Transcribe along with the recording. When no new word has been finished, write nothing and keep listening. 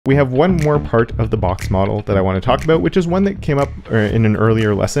we have one more part of the box model that I want to talk about, which is one that came up in an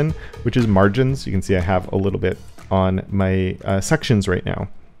earlier lesson, which is margins. You can see I have a little bit on my sections right now.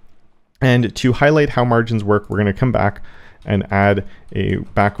 And to highlight how margins work, we're going to come back and add a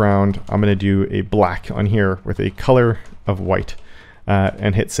background. I'm going to do a black on here with a color of white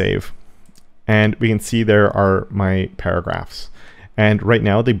and hit save. And we can see there are my paragraphs. And right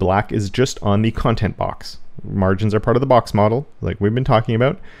now the black is just on the content box. Margins are part of the box model, like we've been talking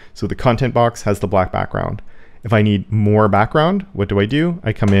about. So the content box has the black background. If I need more background, what do?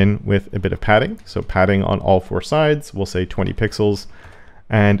 I come in with a bit of padding. So padding on all 4 sides, we'll say 20 pixels.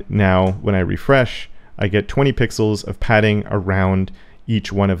 And now when I refresh, I get 20 pixels of padding around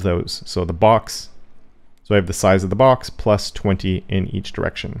each one of those. So the box, so I have the size of the box plus 20 in each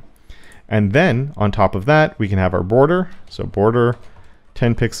direction. And then on top of that, we can have our border. So border,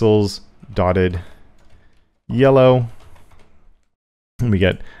 10 pixels, dotted yellow. And we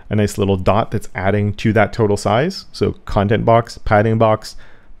get a nice little dot that's adding to that total size. So content box, padding box,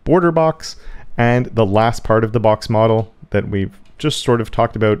 border box, and the last part of the box model that we've just sort of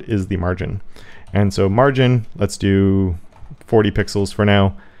talked about is the margin. And so margin, let's do 40 pixels for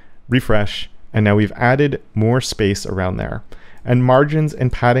now, refresh, and now we've added more space around there. And margins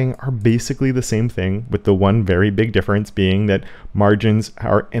and padding are basically the same thing, with the one very big difference being that margins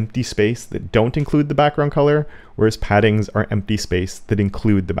are empty space that don't include the background color, whereas paddings are empty space that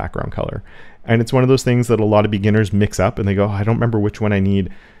include the background color. And it's one of those things that a lot of beginners mix up and they go, oh, I don't remember which one I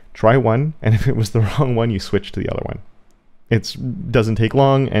need. Try one, and if it was the wrong one, you switch to the other one. It doesn't take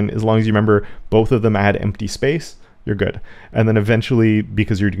long, and as long as you remember both of them add empty space, you're good. And then eventually,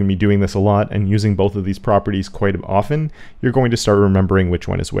 because you're going to be doing this a lot and using both of these properties quite often, you're going to start remembering which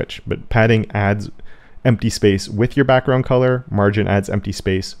one is which. But padding adds empty space with your background color, margin adds empty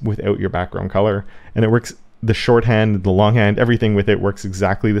space without your background color. And it works, the shorthand, the longhand, everything with it works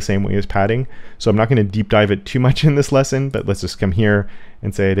exactly the same way as padding. So I'm not going to deep dive it too much in this lesson, but let's just come here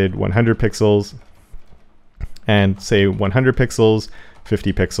and say I did 100 pixels and say 100 pixels,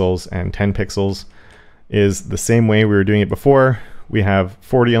 50 pixels, and 10 pixels. Is the same way we were doing it before. We have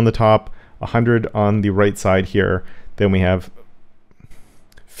 40 on the top, 100 on the right side here, then we have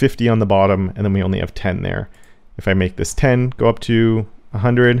 50 on the bottom, and then we only have 10 there. If I make this 10 go up to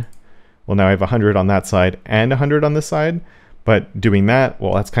 100, well, now I have 100 on that side and 100 on this side. But doing that,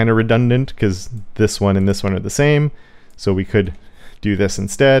 well, that's kind of redundant because this one and this one are the same. So we could do this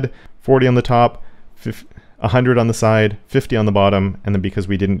instead. 40 on the top, 100 on the side, 50 on the bottom, and then because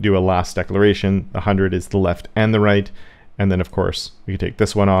we didn't do a last declaration, 100 is the left and the right. And then of course we could take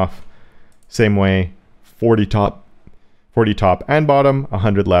this one off. Same way, 40 top and bottom,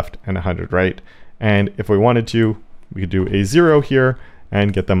 100 left and 100 right. And if we wanted to, we could do a 0 here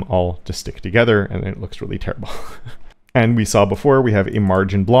and get them all to stick together, and it looks really terrible. And we saw before we have a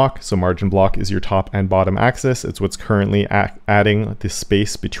margin block. So margin block is your top and bottom axis. It's what's currently adding the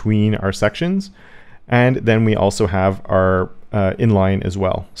space between our sections. And then we also have our inline as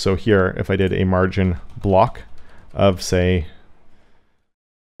well. So here, if I did a margin block of say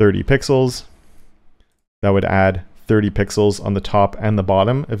 30 pixels, that would add 30 pixels on the top and the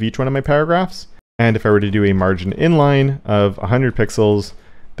bottom of each one of my paragraphs. And if I were to do a margin inline of 100 pixels,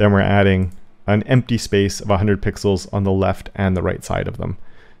 then we're adding an empty space of 100 pixels on the left and the right side of them.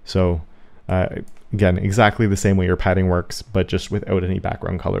 So again, exactly the same way your padding works, but just without any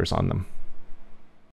background colors on them.